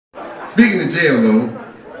Speaking of jail, though,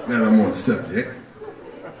 now I'm on the subject,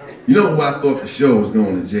 you know who I thought for sure was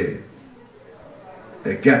going to jail?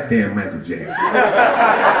 That goddamn Michael Jackson.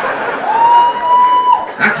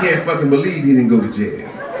 I can't fucking believe he didn't go to jail.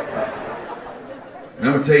 And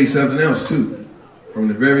I'm gonna tell you something else too. From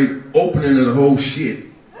the very opening of the whole shit,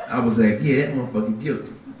 I was like, yeah, that motherfucker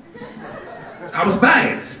guilty. I was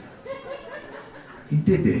biased. He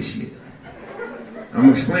did that shit. I'm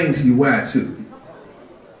gonna explain to you why too.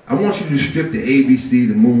 I want you to strip the ABC,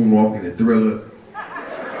 the moonwalk, and the thriller.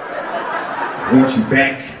 I want you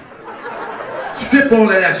back. Strip all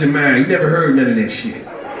that out your mind. You never heard none of that shit.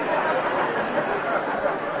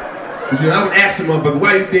 Because I would ask him, but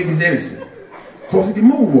why do you think he's innocent? Because he can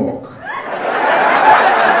moonwalk.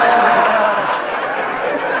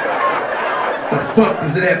 The fuck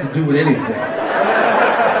does it have to do with anything?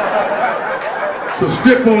 So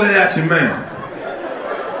strip all that out your mind.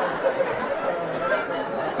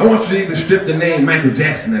 I want you to even strip the name Michael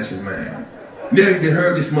Jackson out your mind. You never even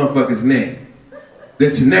heard this motherfucker's name.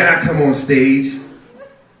 Then tonight I come on stage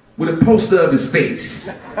with a poster of his face.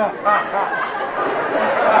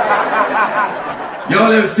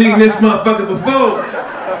 Y'all ever seen this motherfucker before?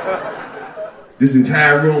 This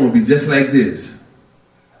entire room will be just like this.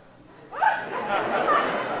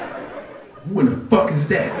 Who in the fuck is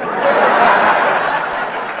that?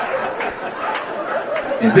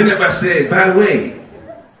 And then if I said, by the way,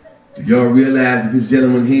 do y'all realize that this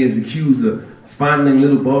gentleman here is accused of fondling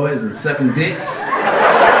little boys and sucking dicks?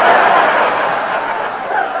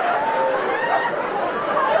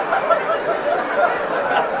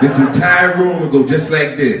 This entire room will go just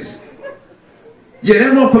like this. Yeah,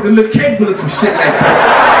 that motherfucker look capable of some shit like that.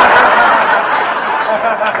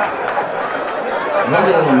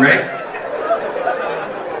 Hold on, right?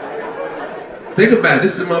 Think about it.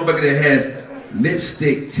 This is a motherfucker that has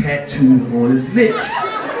lipstick tattooed on his lips.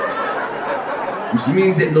 Which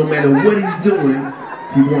means that no matter what he's doing,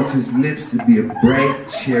 he wants his lips to be a bright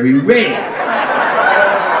cherry red.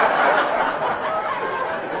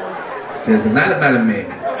 Says a lot about a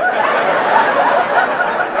man.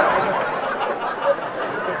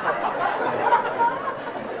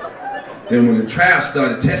 Then when the trial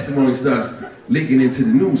started, testimony started leaking into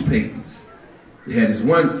the newspapers. They had this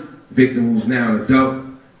one victim who's now an adult.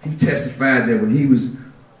 He testified that when he was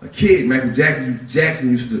a kid, Michael Jackson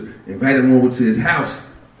used to invite him over to his house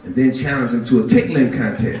and then challenge him to a tickling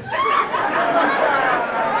contest.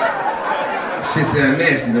 Shit sound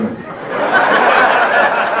nasty, don't it?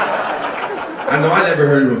 I know I never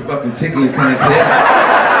heard of a fucking tickling contest until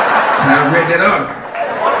I read that article.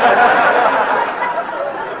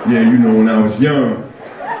 Yeah, you know, when I was young,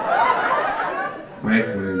 Mike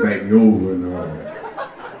would invite me over and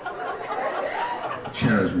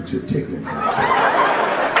challenge me to a tickling contest.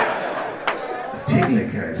 A tickling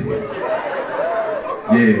contest.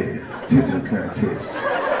 Yeah, tickling contest.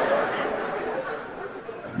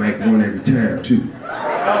 Mike won every time, too.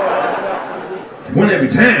 He won every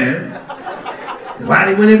time? Why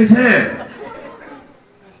did he win every time?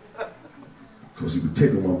 Because he would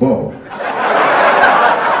tickle my ball.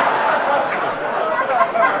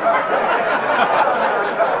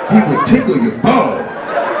 He would tickle your balls.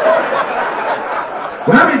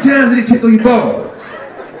 Well, how many times did he tickle your balls?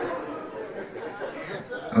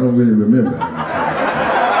 I don't really remember how many times.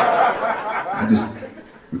 I just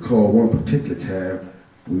recall one particular time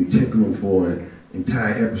when we tickled him for an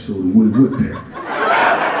entire episode of Woody Woodpecker.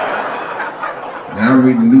 Now I'm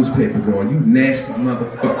reading the newspaper going, you nasty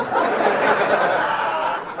motherfucker.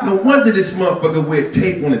 No wonder this motherfucker wear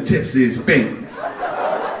tape on the tips of his fingers.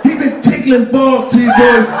 He been tickling balls till his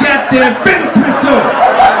boy's goddamn fingerprints off.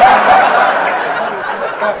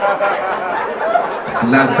 That's a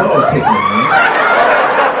lot of ball tickling, man.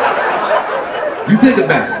 You think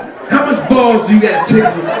about it. How much balls do you gotta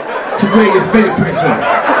tickle to wear your fingerprints on?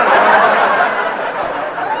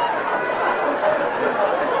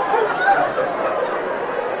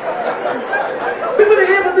 We're gonna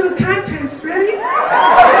have a little contest, ready?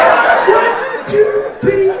 1, 2,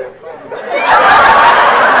 3.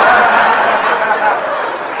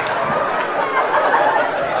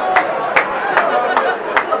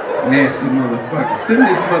 Nasty motherfucker. Send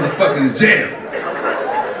this motherfucker to jail.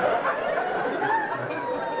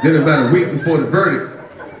 Then about a week before the verdict,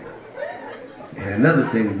 and another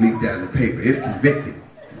thing leaked out in the paper. If convicted,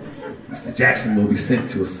 Mr. Jackson will be sent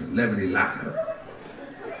to a celebrity lockup.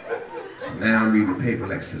 So now I'm reading the paper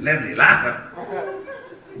like, celebrity lockup?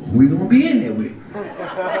 Who we gonna be in there with?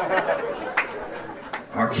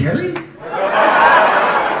 R. Kelly?